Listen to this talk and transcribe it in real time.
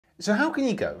So how can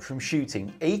you go from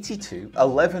shooting 82,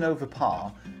 11 over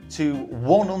par to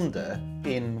 1 under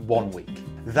in 1 week?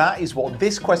 That is what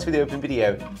this Quest for the Open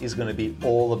video is going to be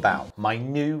all about. My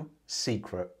new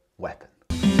secret weapon.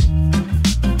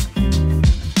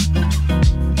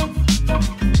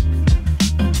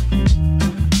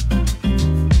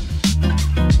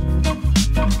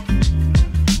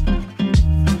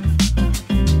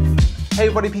 Hey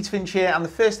everybody, Peter Finch here, and the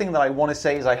first thing that I want to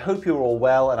say is I hope you're all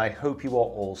well and I hope you are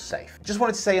all safe. Just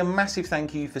wanted to say a massive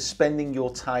thank you for spending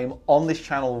your time on this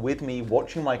channel with me,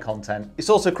 watching my content. It's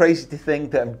also crazy to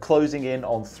think that I'm closing in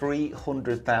on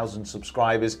 300,000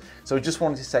 subscribers, so I just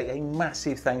wanted to say a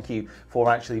massive thank you for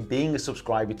actually being a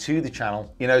subscriber to the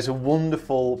channel. You know, it's a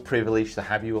wonderful privilege to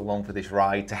have you along for this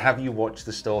ride, to have you watch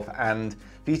the stuff, and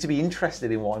for you to be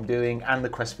interested in what I'm doing and the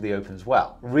Quest for the Open as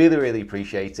well. Really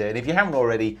appreciate it. And if you haven't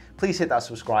already, please hit that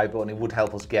subscribe button. It would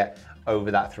help us get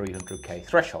over that 300k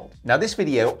threshold. Now this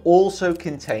video also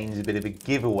contains a bit of a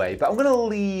giveaway, but I'm going to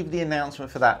leave the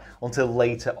announcement for that until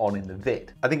later on in the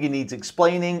vid. I think it needs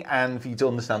explaining and for you to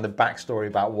understand the backstory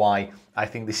about why I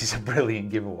think this is a brilliant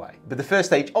giveaway. But the first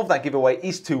stage of that giveaway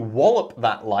is to wallop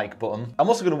that like button. I'm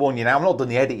also going to warn you now, I'm not done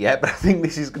the edit yet, but I think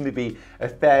this is going to be a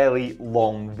fairly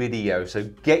long video. So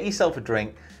get yourself a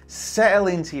drink, settle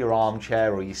into your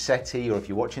armchair or your settee, or if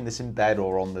you're watching this in bed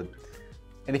or on the...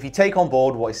 And if you take on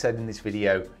board what I said in this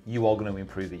video, you are going to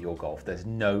improve at your golf. There's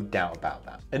no doubt about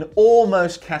that. An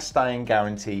almost cast iron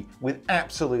guarantee with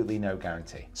absolutely no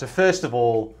guarantee. So first of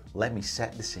all, let me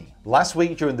set the scene. Last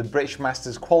week during the British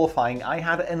Masters qualifying, I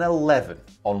had an 11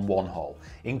 on one hole.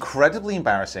 Incredibly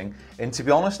embarrassing, and to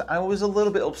be honest, I was a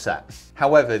little bit upset.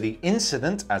 However, the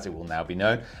incident, as it will now be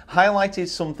known, highlighted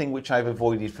something which I've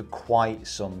avoided for quite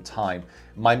some time.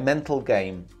 My mental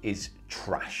game is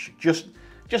trash. Just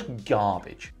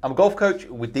garbage. I'm a golf coach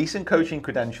with decent coaching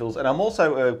credentials, and I'm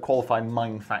also a qualified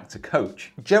Mind Factor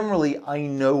coach. Generally, I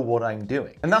know what I'm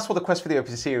doing. And that's what the Quest for the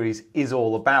Open series is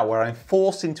all about, where I'm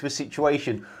forced into a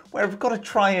situation where I've got to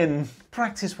try and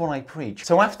practice what I preach.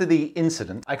 So after the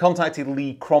incident, I contacted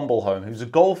Lee Cromblehome, who's a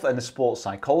golf and a sports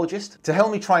psychologist, to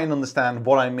help me try and understand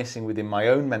what I'm missing within my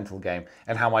own mental game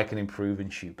and how I can improve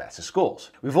and shoot better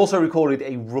scores. We've also recorded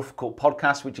a Rough Cut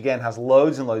podcast, which again has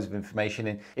loads and loads of information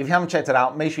in. If you haven't checked it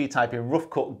out, make sure you type in Rough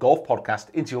Cut Golf Podcast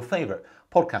into your favorite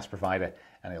podcast provider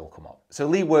and it'll come up. So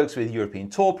Lee works with European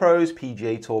Tour pros,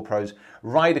 PGA Tour pros,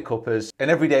 Ryder Cuppers, and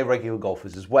everyday regular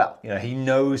golfers as well. You know, he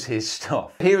knows his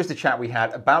stuff. Here is the chat we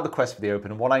had about the Quest for the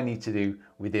Open and what I need to do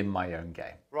within my own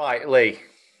game. Right, Lee,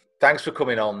 thanks for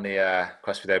coming on the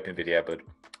Quest for the Open video, but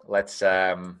let's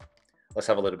have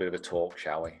a little bit of a talk,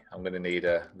 shall we? I'm going to need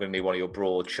one of your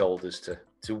broad shoulders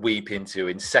to weep into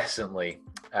incessantly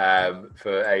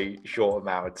for a short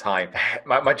amount of time.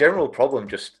 My general problem,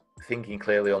 just thinking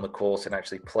clearly on the course and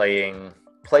actually playing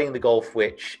the golf,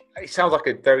 which it sounds like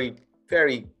a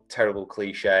very terrible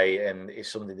cliche and is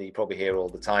something that you probably hear all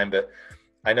the time, but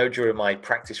I know during my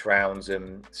practice rounds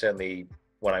and certainly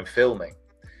when I'm filming,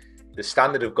 the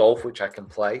standard of golf which I can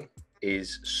play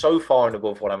is so far and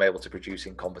above what I'm able to produce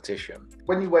in competition.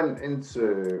 When you went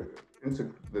into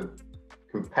the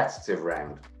competitive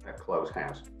round at Close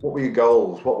House, what were your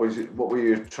goals? What were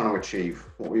you trying to achieve?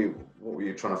 What were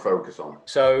you trying to focus on?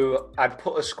 So I'd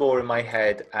put a score in my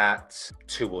head at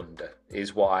 2 under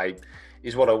is what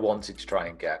I wanted to try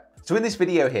and get. So in this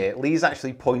video here, Lee's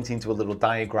actually pointing to a little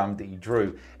diagram that he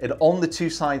drew, and on the two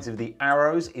sides of the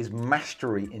arrows is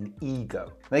mastery and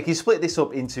ego. Now you can split this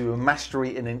up into a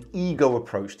mastery and an ego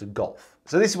approach to golf.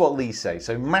 So this is what Lee says.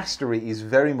 So mastery is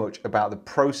very much about the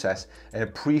process and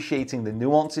appreciating the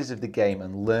nuances of the game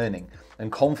and learning,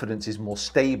 and confidence is more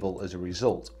stable as a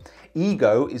result.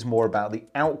 Ego is more about the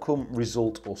outcome,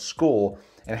 result, or score,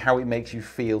 and how it makes you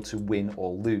feel to win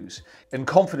or lose. And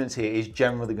confidence here is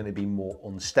generally going to be more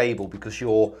unstable because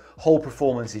your whole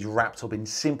performance is wrapped up in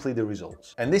simply the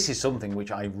results. And this is something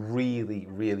which I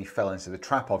really fell into the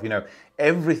trap of. You know,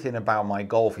 everything about my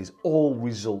golf is all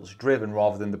results driven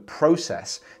rather than the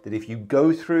process that if you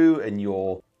go through and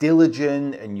you're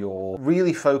diligent and you're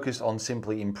really focused on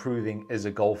simply improving as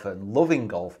a golfer and loving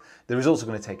golf, the results are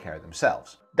going to take care of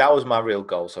themselves. That was my real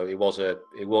goal. So it was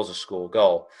a score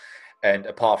goal. And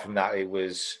apart from that, it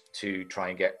was to try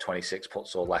and get 26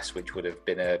 putts or less, which would have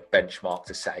been a benchmark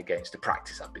to set against the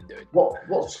practice I've been doing.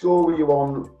 What score were you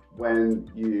on when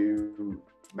you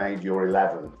made your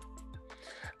 11?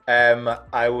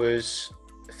 I was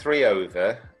 3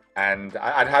 over, and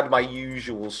I'd had my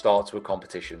usual start to a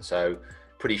competition. So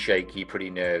pretty shaky,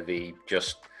 pretty nervy,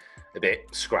 just a bit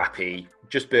scrappy.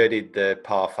 Just birdied the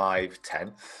par 5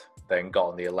 10th, then got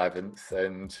on the 11th,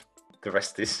 and the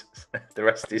rest is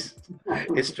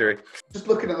history. Just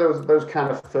looking at those kind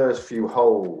of first few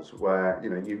holes where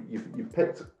you've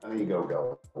picked an ego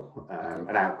goal,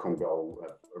 an outcome goal,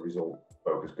 a result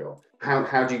focus goal.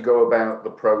 How do you go about the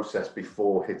process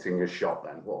before hitting a shot?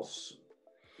 Then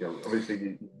obviously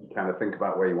you kind of think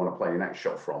about where you want to play your next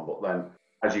shot from, but then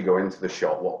as you go into the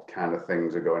shot, what kind of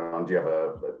things are going on? Do you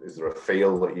have is there a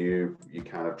feel that you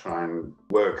kind of try and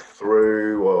work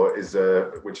through, or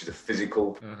which is a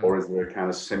physical, or is there a kind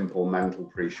of simple mental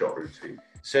pre-shot routine?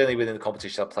 Certainly within the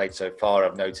competitions I've played so far,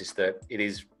 I've noticed that it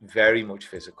is very much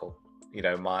physical.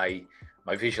 My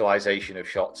visualization of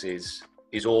shots is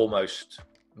almost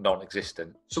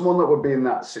non-existent. Someone that would be in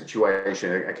that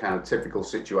situation, a kind of typical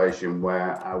situation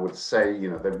where I would say,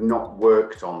 they've not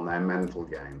worked on their mental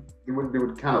game. They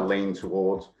would kind of lean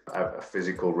towards a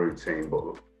physical routine.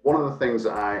 But one of the things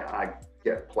that I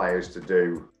get players to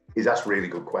do is ask really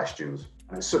good questions.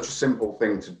 And it's such a simple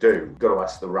thing to do. You've got to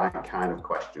ask the right kind of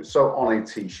questions. So on a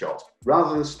tee shot,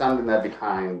 rather than standing there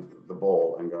behind the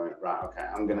ball and going, right, okay,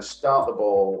 I'm going to start the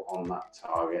ball on that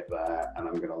target there and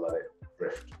I'm going to let it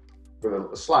drift with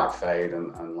a slight fade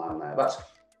and land there.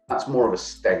 That's more of a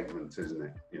statement, isn't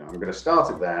it? I'm going to start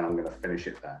it there and I'm going to finish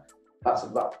it there.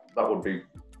 That would be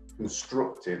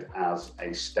constructed as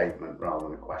a statement rather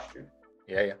than a question.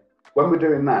 Yeah. When we're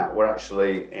doing that, we're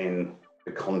actually in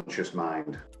the conscious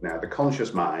mind. Now, the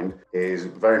conscious mind is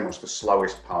very much the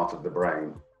slowest part of the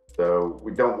brain. So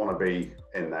we don't want to be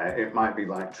in there. It might be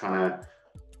like trying to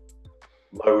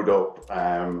load up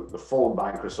the full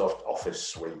Microsoft Office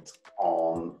suite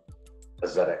on a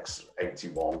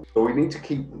ZX81. So we need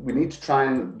to try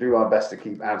and do our best to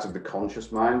keep out of the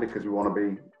conscious mind, because we want to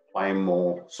be playing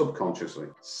more subconsciously.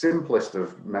 Simplest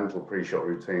of mental pre-shot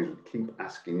routines would keep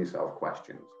asking yourself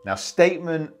questions. Now,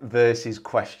 statement versus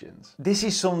questions. This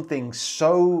is something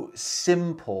so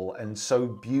simple and so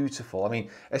beautiful. I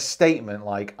mean, a statement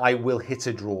like, I will hit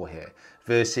a draw here,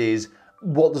 versus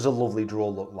what does a lovely draw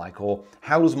look like? Or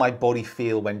how does my body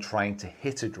feel when trying to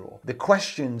hit a draw? The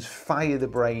questions fire the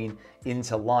brain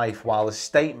into life, while a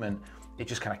statement, it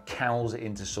just kind of cows it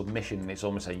into submission, and it's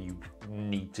almost saying you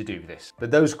need to do this.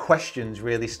 But those questions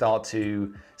really start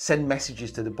to send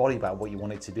messages to the body about what you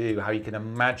want it to do, how you can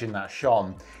imagine that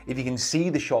shot. If you can see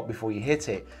the shot before you hit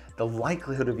it, the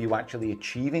likelihood of you actually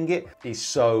achieving it is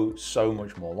so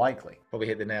much more likely. Probably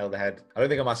hit the nail on the head. I don't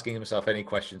think I'm asking myself any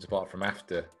questions apart from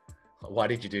after. Why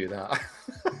did you do that?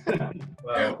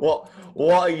 Well,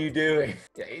 what are you doing?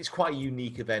 It's quite a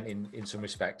unique event in some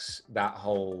respects, that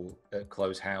whole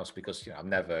closed house, because I've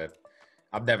never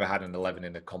had an 11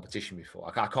 in a competition before.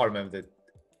 I can't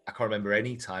remember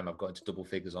any time I've got into double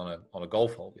figures on a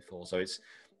golf hole before. So it's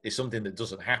something that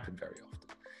doesn't happen very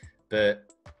often. But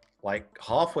like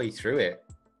halfway through it,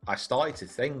 I started to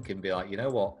think and be like, you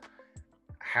know what?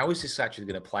 How is this actually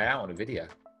going to play out on a video?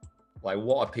 Like,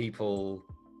 what are people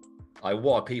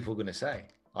going to say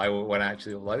when I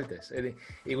actually upload this?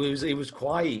 It was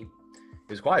quite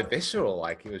visceral.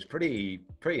 Like, it was pretty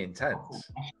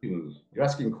intense. You're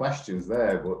asking questions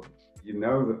there, but you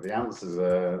know that the answers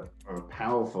are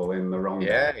powerful in the wrong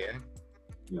way.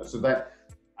 Yeah. So that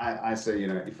I say,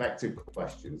 effective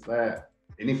questions. They're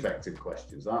ineffective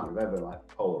questions, aren't they? They're like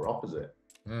polar opposite.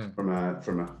 From a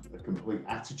complete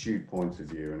attitude point of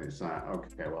view, and it's like,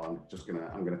 okay, well,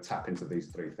 I'm gonna tap into these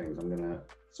three things. I'm gonna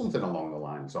something along the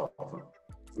lines of,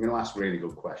 I'm gonna ask really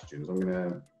good questions. I'm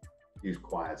gonna use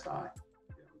quiet eye.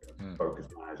 Focus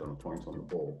my eyes on a point on the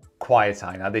ball. Quiet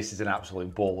eye. Now, this is an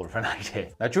absolute baller of an idea.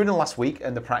 Now, during the last week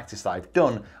and the practice that I've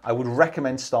done, I would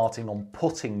recommend starting on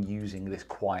putting using this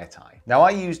quiet eye. Now, I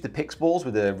used the Pix balls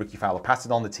with the Ricky Fowler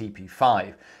pattern on the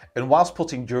TP5. And whilst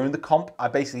putting during the comp, I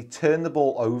basically turned the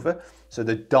ball over so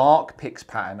the dark Pix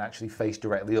pattern actually faced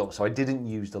directly up, so I didn't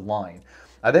use the line.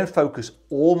 I then focused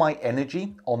all my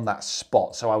energy on that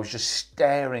spot, so I was just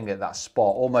staring at that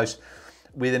spot, almost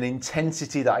with an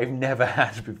intensity that I've never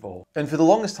had before. And for the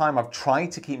longest time, I've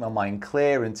tried to keep my mind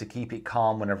clear and to keep it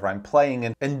calm whenever I'm playing,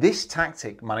 and this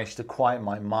tactic managed to quiet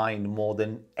my mind more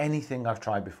than anything I've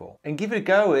tried before. And give it a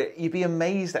go. You'd be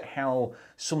amazed at how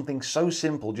something so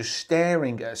simple, just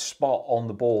staring at a spot on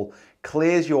the ball,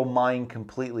 clears your mind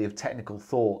completely of technical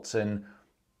thoughts and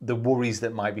the worries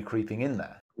that might be creeping in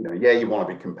there. You want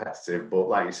to be competitive, but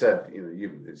like you said,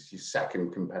 it's your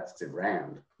second competitive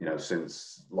round,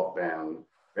 since lockdown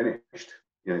finished.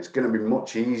 It's going to be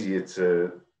much easier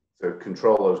to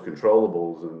control those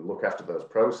controllables and look after those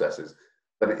processes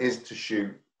than it is to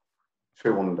shoot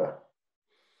 2 under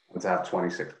and to have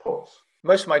 26 putts.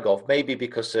 Most of my golf, maybe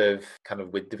because of kind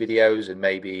of with the videos and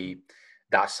maybe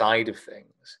that side of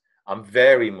things, I'm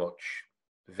very much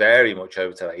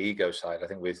over to that ego side. I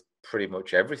think with pretty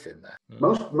much everything there.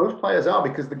 Most players are,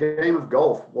 because the game of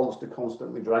golf wants to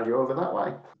constantly drag you over that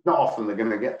way. Not often they're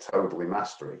going to get totally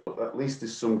mastery, but at least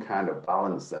there's some kind of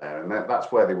balance there, and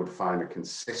that's where they would find a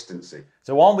consistency.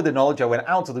 So armed with the knowledge, I went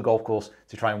out to the golf course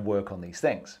to try and work on these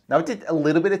things. Now I did a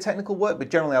little bit of technical work, but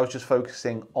generally I was just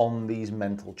focusing on these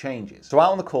mental changes. So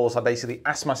out on the course, I basically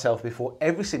asked myself before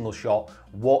every single shot,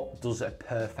 what does a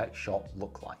perfect shot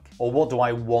look like? Or what do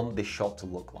I want this shot to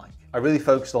look like? I really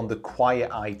focused on the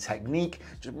quiet eye technique,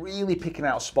 just really picking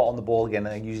out a spot on the ball again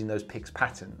and using those picks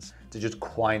patterns to just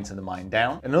quieten the mind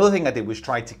down. Another thing I did was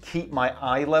try to keep my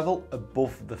eye level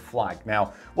above the flag.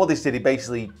 Now, what this did, it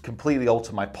basically completely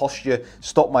altered my posture,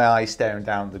 stopped my eyes staring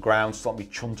down at the ground, stopped me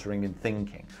chuntering and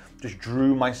thinking. Just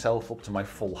drew myself up to my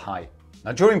full height.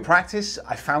 Now during practice,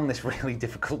 I found this really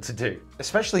difficult to do,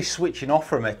 especially switching off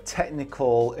from a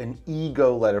technical and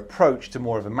ego-led approach to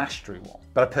more of a mastery one,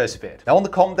 but I persevered. Now on the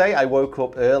comp day, I woke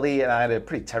up early and I had a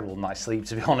pretty terrible night's sleep,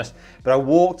 to be honest, but I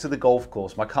walked to the golf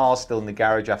course. My car's still in the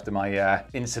garage after my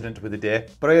incident with the deer,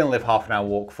 but I only live half an hour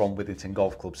walk from Withington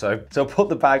Golf Club, so I put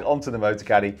the bag onto the motor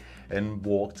caddy and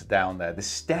walked down there. The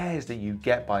stairs that you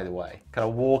get, by the way, kind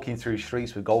of walking through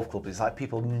streets with golf clubs, it's like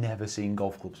people have never seen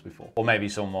golf clubs before. Or maybe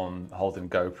someone holding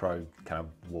GoPro kind of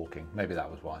walking. Maybe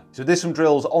that was why. So did some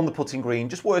drills on the putting green,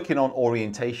 just working on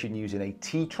orientation using a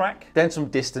tee track. Then some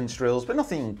distance drills, but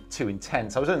nothing too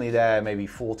intense. I was only there maybe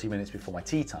 40 minutes before my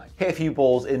tee time. Hit a few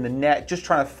balls in the net, just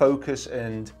trying to focus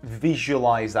and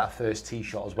visualize that first tee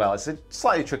shot as well. It's a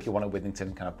slightly tricky one at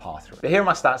Withington, kind of par through. But here are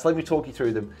my stats. Let me talk you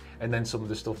through them and then some of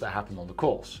the stuff that happened on the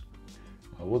course.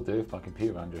 I would do if my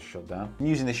computer hadn't just shut down. I'm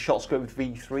using this ShotScope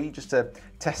V3 just to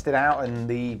test it out, and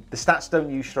the stats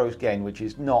don't use strokes gained, which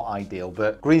is not ideal,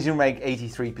 but greens in reg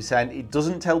 83%. It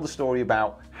doesn't tell the story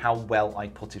about how well I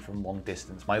putted from long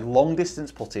distance. My long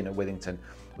distance putting at Withington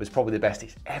was probably the best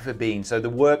it's ever been. So the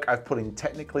work I've put in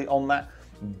technically on that,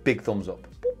 big thumbs up.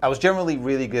 I was generally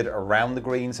really good around the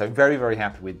green, so very, very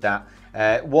happy with that.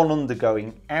 One under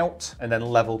going out and then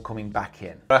level coming back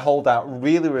in. But I hold out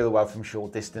really, really well from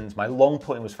short distance. My long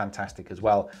putting was fantastic as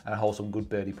well, and I hold some good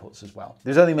birdie puts as well.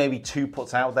 There's only maybe 2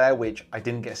 puts out there which I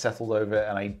didn't get settled over,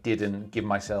 and I didn't give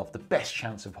myself the best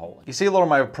chance of holing. You see a lot of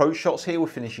my approach shots here were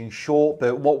finishing short,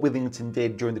 but what Withington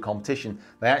did during the competition,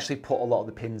 they actually put a lot of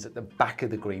the pins at the back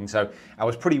of the green, so I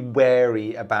was pretty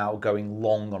wary about going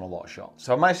long on a lot of shots.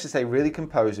 So I managed to stay really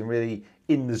composed and really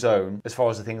in the zone as far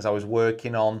as the things I was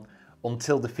working on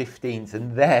until the 15th,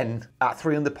 and then at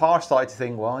 3 under par I started to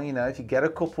think, well, you know, if you get a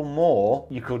couple more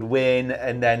you could win,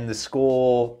 and then the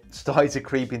score started to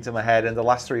creep into my head, and the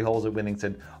last 3 holes at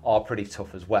Withington are pretty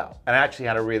tough as well, and I actually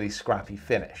had a really scrappy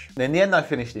finish. And in the end I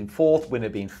finished in 4th, winner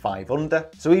being 5 under,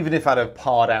 so even if I'd have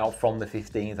parred out from the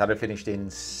 15th I'd have finished in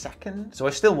 2nd, so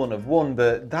I still wouldn't have won.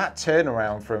 But that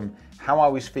turnaround from how I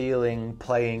was feeling,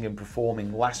 playing and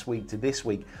performing last week to this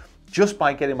week, just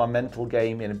by getting my mental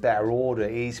game in a better order,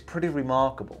 is pretty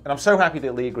remarkable. And I'm so happy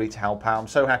that Lee agreed to help out. I'm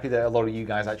so happy that a lot of you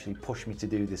guys actually pushed me to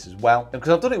do this as well. And because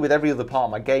I've done it with every other part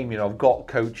of my game, you know, I've got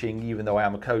coaching, even though I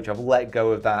am a coach, I've let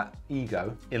go of that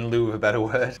ego, in lieu of a better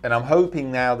word. And I'm hoping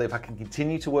now that if I can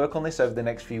continue to work on this over the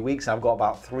next few weeks, I've got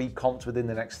about 3 comps within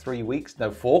the next 3 weeks,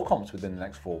 no, 4 comps within the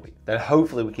next 4 weeks, then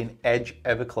hopefully we can edge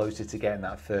ever closer to getting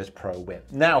that first pro win.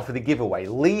 Now for the giveaway,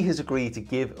 Lee has agreed to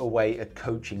give away a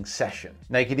coaching session.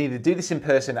 Now you can either do this in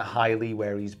person at Highly,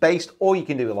 where he's based, or you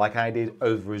can do it like I did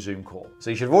over a Zoom call. So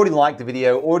you should have already liked the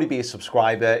video, already be a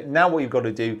subscriber. Now what you've got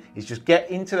to do is just get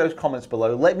into those comments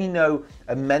below. Let me know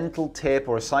a mental tip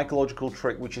or a psychological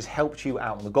trick which has helped you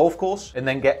out on the golf course, and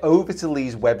then get over to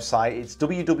Lee's website. It's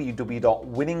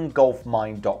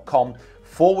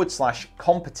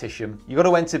www.winninggolfmind.com/competition. You've got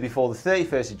to enter before the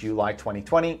 31st of July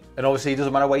 2020, and obviously it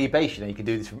doesn't matter where you're based, you know, you can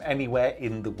do this from anywhere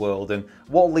in the world. And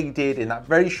what Lee did in that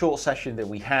very short session that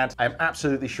we had, I'm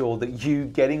absolutely sure that you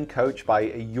getting coached by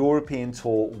a European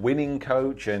Tour winning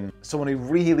coach and someone who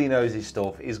really knows his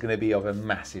stuff is going to be of a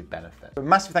massive benefit. A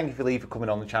massive thank you for Lee for coming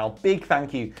on the channel. Big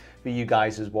thank you for you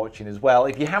guys as watching as well.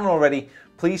 If you haven't already,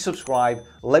 please subscribe.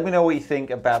 Let me know what you think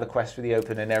about the quest for the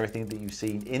Open and everything that you've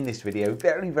seen in this video.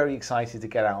 Very, very excited to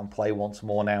get out and play once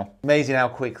more now. Amazing how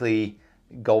quickly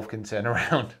golf can turn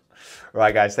around. All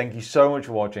right, guys, thank you so much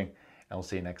for watching, and we'll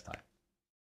see you next time.